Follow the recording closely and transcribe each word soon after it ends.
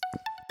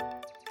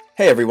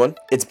Hey everyone,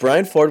 it's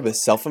Brian Ford with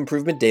Self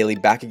Improvement Daily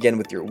back again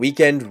with your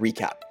weekend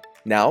recap.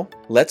 Now,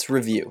 let's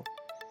review.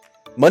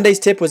 Monday's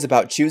tip was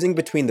about choosing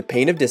between the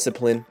pain of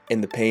discipline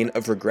and the pain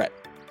of regret.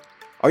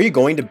 Are you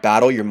going to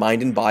battle your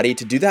mind and body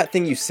to do that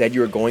thing you said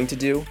you were going to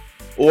do?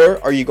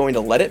 Or are you going to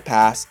let it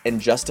pass and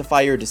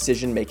justify your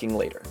decision making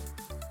later?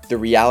 The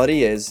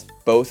reality is,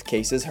 both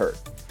cases hurt.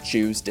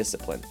 Choose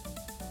discipline.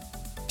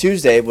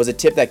 Tuesday was a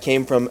tip that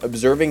came from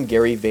observing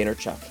Gary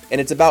Vaynerchuk, and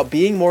it's about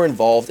being more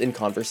involved in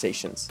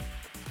conversations.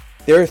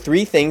 There are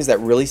 3 things that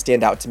really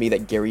stand out to me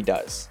that Gary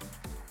does: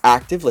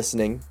 active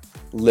listening,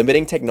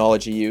 limiting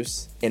technology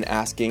use, and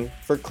asking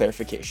for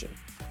clarification.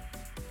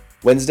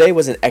 Wednesday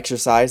was an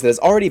exercise that has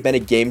already been a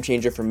game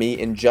changer for me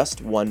in just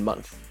 1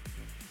 month.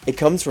 It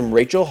comes from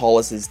Rachel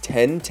Hollis's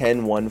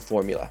 10-10-1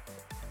 formula.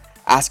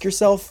 Ask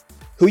yourself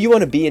who you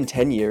want to be in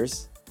 10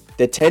 years,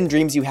 the 10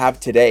 dreams you have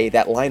today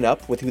that line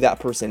up with who that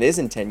person is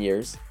in 10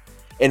 years,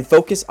 and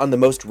focus on the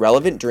most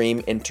relevant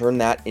dream and turn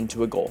that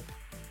into a goal.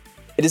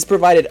 It has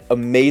provided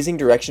amazing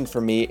direction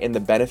for me, and the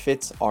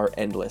benefits are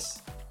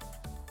endless.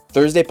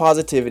 Thursday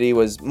positivity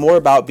was more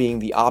about being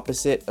the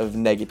opposite of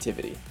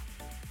negativity.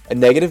 A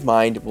negative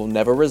mind will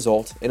never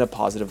result in a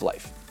positive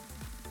life.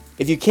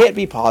 If you can't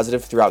be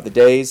positive throughout the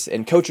days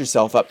and coach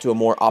yourself up to a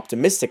more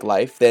optimistic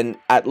life, then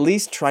at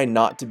least try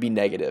not to be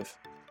negative.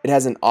 It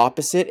has an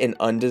opposite and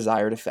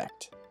undesired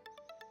effect.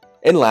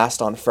 And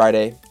last, on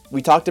Friday,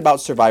 we talked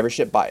about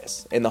survivorship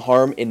bias and the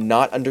harm in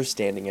not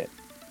understanding it.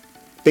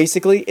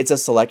 Basically, it's a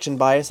selection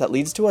bias that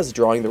leads to us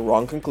drawing the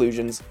wrong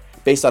conclusions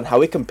based on how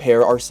we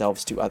compare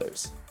ourselves to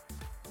others.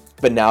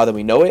 But now that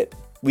we know it,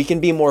 we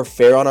can be more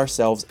fair on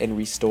ourselves and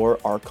restore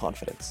our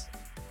confidence.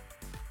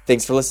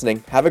 Thanks for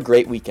listening. Have a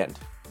great weekend.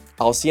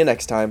 I'll see you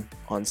next time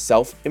on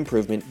Self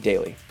Improvement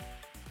Daily.